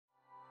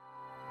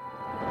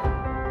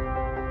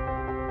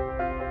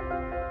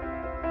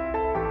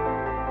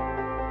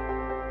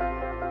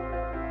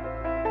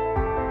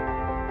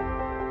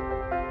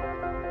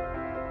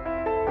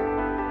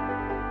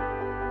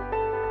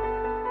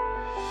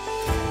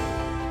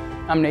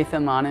I'm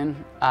Nathan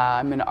Lonnen.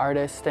 I'm an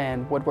artist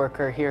and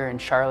woodworker here in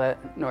Charlotte,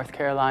 North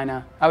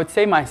Carolina. I would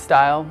say my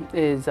style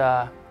is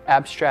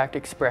abstract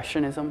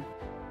expressionism.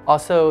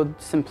 Also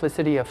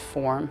simplicity of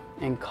form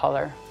and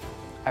color.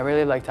 I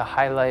really like to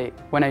highlight,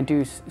 when I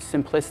do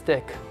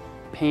simplistic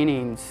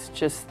paintings,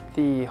 just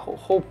the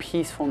whole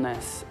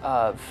peacefulness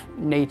of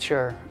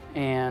nature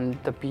and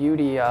the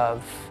beauty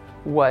of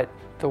what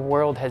the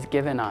world has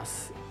given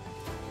us.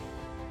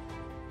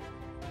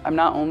 I'm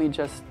not only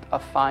just a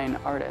fine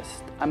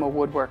artist, I'm a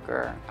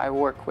woodworker. I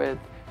work with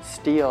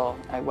steel,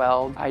 I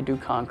weld, I do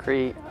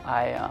concrete,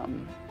 I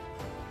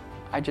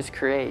just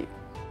create.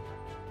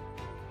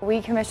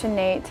 We commissioned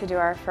Nate to do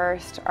our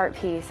first art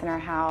piece in our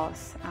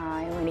house.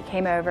 When he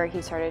came over,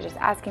 he started just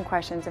asking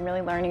questions and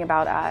really learning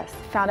about us.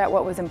 Found out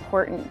what was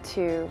important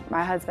to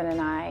my husband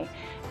and I.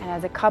 And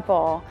as a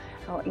couple,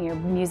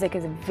 music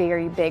is a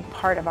very big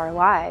part of our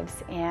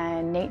lives.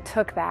 And Nate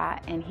took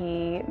that and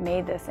he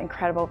made this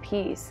incredible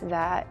piece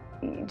that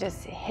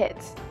just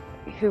hits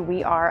who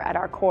we are at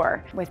our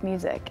core with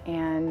music.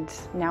 And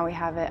now we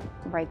have it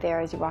right there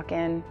as you walk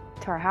in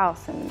to our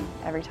house, and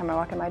every time I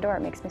walk in my door,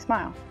 it makes me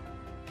smile.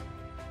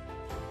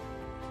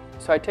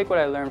 So I take what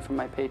I learn from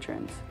my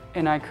patrons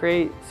and I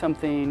create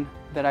something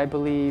that I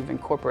believe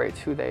incorporates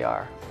who they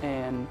are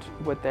and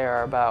what they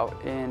are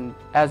about. And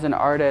as an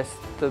artist,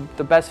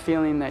 the best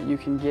feeling that you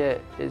can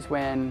get is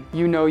when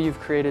you know you've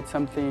created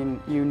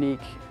something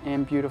unique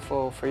and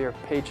beautiful for your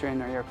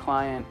patron or your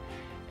client,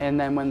 and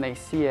then when they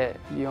see it,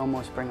 you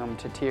almost bring them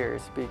to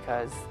tears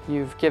because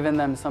you've given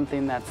them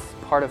something that's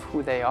part of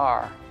who they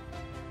are.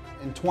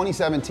 In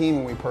 2017,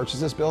 when we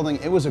purchased this building,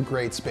 it was a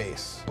great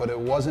space, but it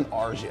wasn't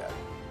ours yet.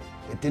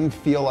 It didn't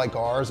feel like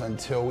ours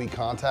until we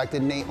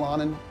contacted Nate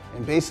Lonnen.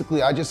 And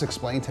basically, I just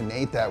explained to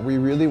Nate that we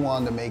really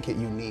wanted to make it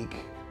unique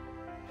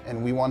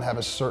and we want to have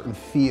a certain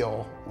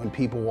feel when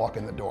people walk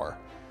in the door.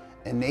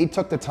 And Nate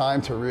took the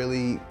time to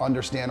really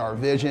understand our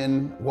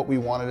vision, what we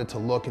wanted it to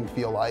look and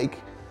feel like.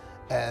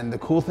 And the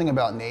cool thing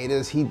about Nate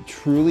is he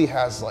truly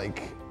has,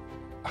 like,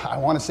 I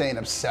want to say, an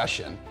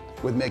obsession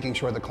with making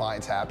sure the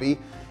client's happy.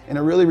 And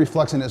it really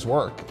reflects in his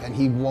work. And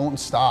he won't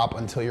stop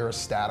until you're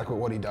ecstatic with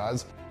what he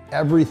does.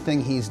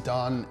 Everything he's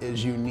done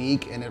is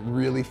unique and it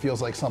really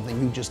feels like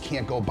something you just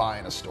can't go buy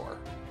in a store.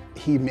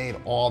 He made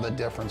all the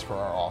difference for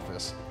our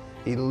office.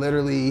 He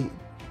literally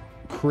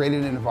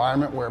created an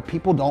environment where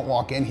people don't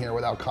walk in here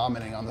without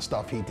commenting on the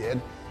stuff he did,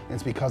 and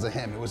it's because of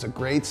him. It was a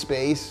great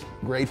space,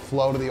 great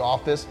flow to the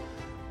office,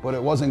 but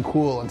it wasn't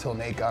cool until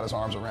Nate got his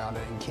arms around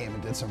it and came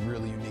and did some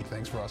really unique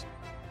things for us.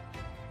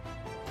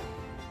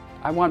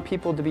 I want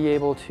people to be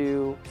able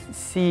to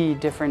see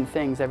different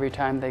things every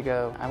time they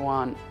go. I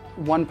want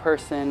one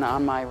person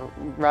on my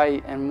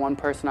right and one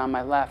person on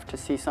my left to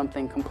see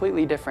something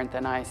completely different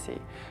than I see,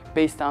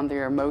 based on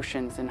their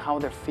emotions and how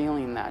they're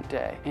feeling that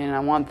day. And I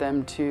want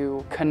them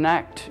to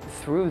connect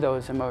through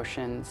those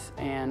emotions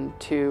and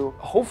to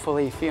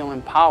hopefully feel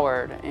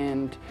empowered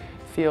and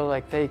feel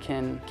like they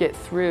can get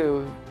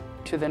through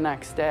to the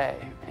next day,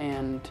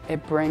 and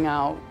it bring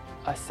out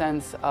a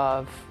sense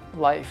of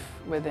life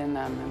within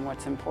them and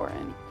what's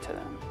important to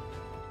them.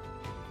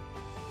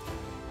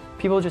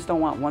 People just don't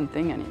want one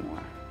thing anymore.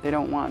 They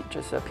don't want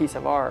just a piece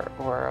of art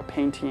or a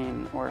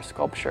painting or a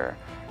sculpture.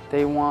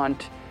 They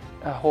want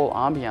a whole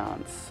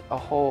ambiance, a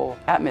whole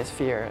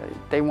atmosphere.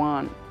 They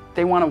want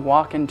to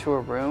walk into a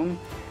room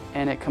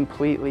and it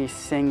completely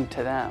sing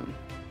to them.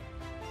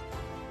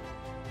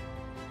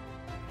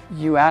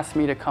 You ask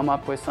me to come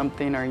up with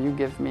something, or you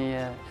give me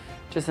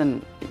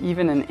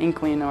even an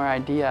inkling or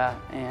idea,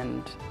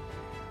 and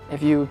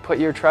if you put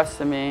your trust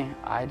in me,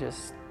 I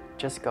just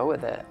go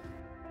with it.